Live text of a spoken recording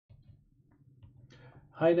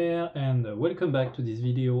Hi there and welcome back to this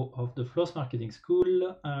video of the Floss Marketing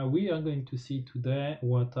School. We are going to see today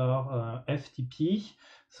what are FTP.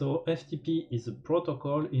 So FTP is a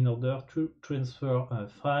protocol in order to transfer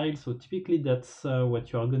files. So typically that's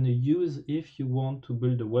what you are going to use if you want to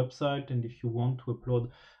build a website and if you want to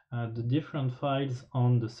upload the different files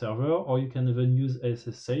on the server, or you can even use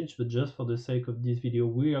SSH, but just for the sake of this video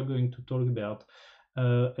we are going to talk about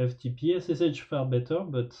FTP. SSH far better,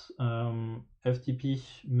 but FTP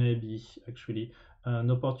may be actually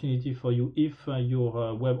an opportunity for you if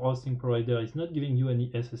your web hosting provider is not giving you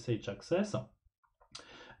any SSH access.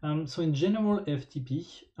 So in general, FTP,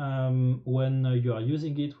 when you are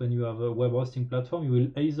using it, when you have a web hosting platform, you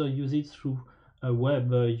will either use it through a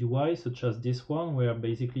web UI such as this one, where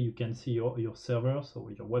basically you can see your server, so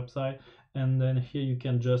your website, and then here you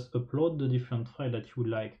can just upload the different file that you would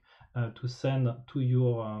like to send to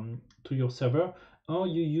your server, or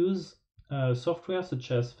you use software such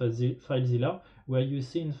as FileZilla, where you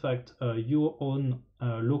see in fact your own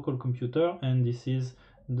local computer, and this is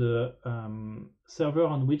the server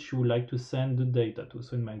on which you would like to send the data to.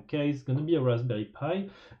 So in my case, it's going to be a Raspberry Pi.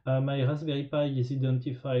 My Raspberry Pi is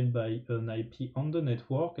identified by an IP on the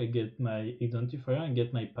network. I get my identifier and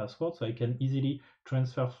get my password, so I can easily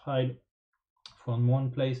transfer file from one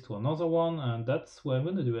place to another one, and that's what I'm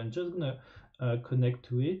going to do. I'm just going to connect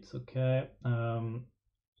to it. Okay,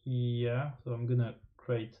 yeah, so I'm going to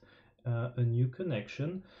create a new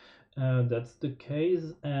connection. That's the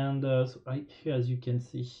case, and so right here, as you can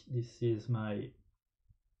see, this is my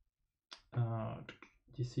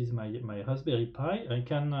Raspberry Pi. I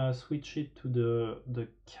can switch it to the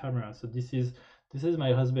camera. So this is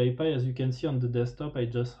my Raspberry Pi. As you can see on the desktop, I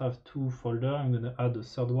just have two folders. I'm going to add a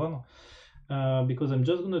third one because I'm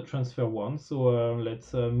just going to transfer one. So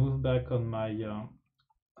let's move back on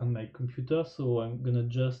my computer. So I'm going to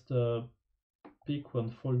just pick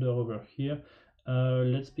one folder over here.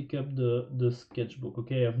 Let's pick up the sketchbook.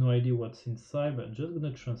 Okay, I have no idea what's inside, but I'm just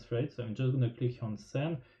going to transfer it. So I'm just going to click on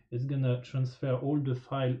send. It's going to transfer all the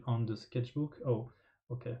file on the sketchbook. Oh,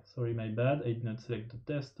 okay, sorry, my bad. I did not select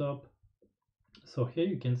the desktop. So here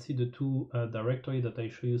you can see the two directory that I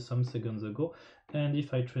showed you some seconds ago. And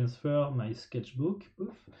if I transfer my sketchbook,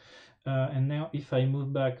 poof, and now if I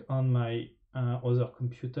move back on my other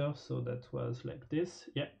computer, so that was like this,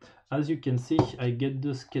 yeah, as you can see I get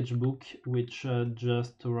the sketchbook which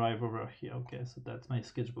just arrived over here. Okay, so that's my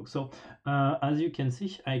sketchbook. So as you can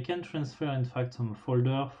see, I can transfer in fact some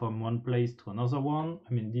folder from one place to another one.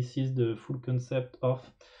 I mean, this is the full concept of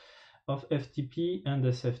FTP and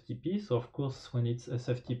SFTP. So of course, when it's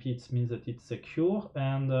SFTP, it means that it's secure.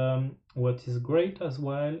 And what is great as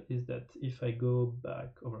well is that if I go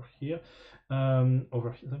back over here, I'm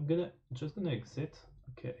just gonna exit.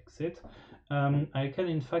 Okay, exit. I can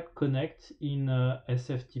in fact connect in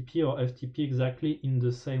SFTP or FTP exactly in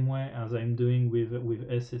the same way as I'm doing with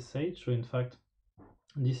SSH. So in fact,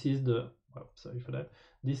 this is the sorry for that.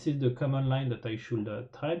 This is the command line that I should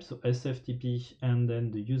type. So SFTP and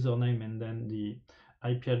then the username and then the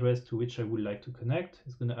IP address to which I would like to connect.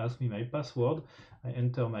 It's going to ask me my password. I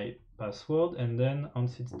enter my password, and then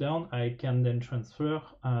once it's done, I can then transfer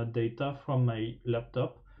data from my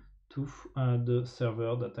laptop to the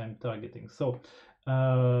server that I'm targeting. So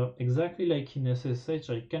exactly like in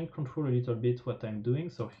SSH, I can control a little bit what I'm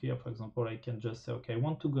doing. So here, for example, I can just say, okay, I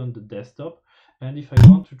want to go on the desktop, and if I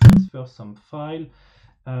want to transfer some file,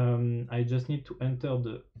 I just need to enter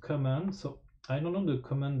the command. So I don't know the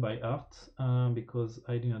command by heart because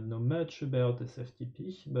I do not know much about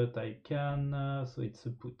SFTP, but I can, so it's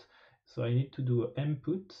a put. So I need to do an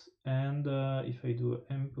input, and if I do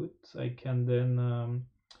an input, I can then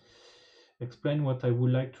explain what I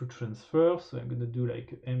would like to transfer. So I'm going to do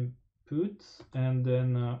like input, and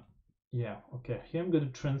then yeah, okay, here I'm going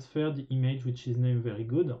to transfer the image which is named very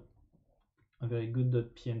good.png.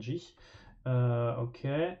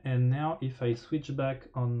 Okay, and now if I switch back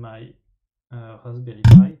on my Raspberry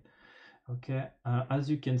Pi, okay, as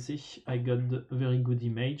you can see, I got the very good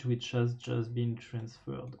image which has just been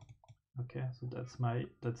transferred. Okay, so that's my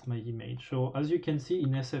image. So as you can see, in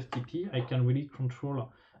SFTP, I can really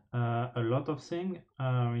control a lot of things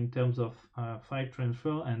in terms of file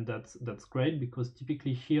transfer, and that's great because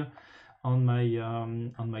typically here on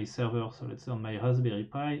my server, so let's say on my Raspberry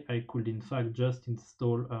Pi, I could in fact just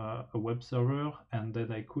install a web server, and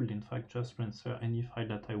then I could in fact just transfer any file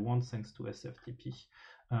that I want thanks to SFTP,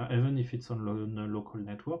 even if it's on a local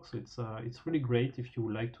network. So it's really great if you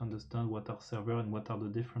would like to understand what are server and what are the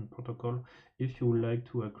different protocols, if you would like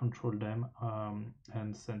to control them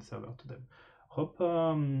and send server to them. Hope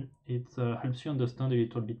it helps you understand a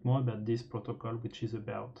little bit more about this protocol, which is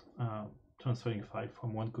about transferring file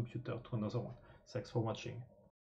from one computer to another one. Thanks for watching.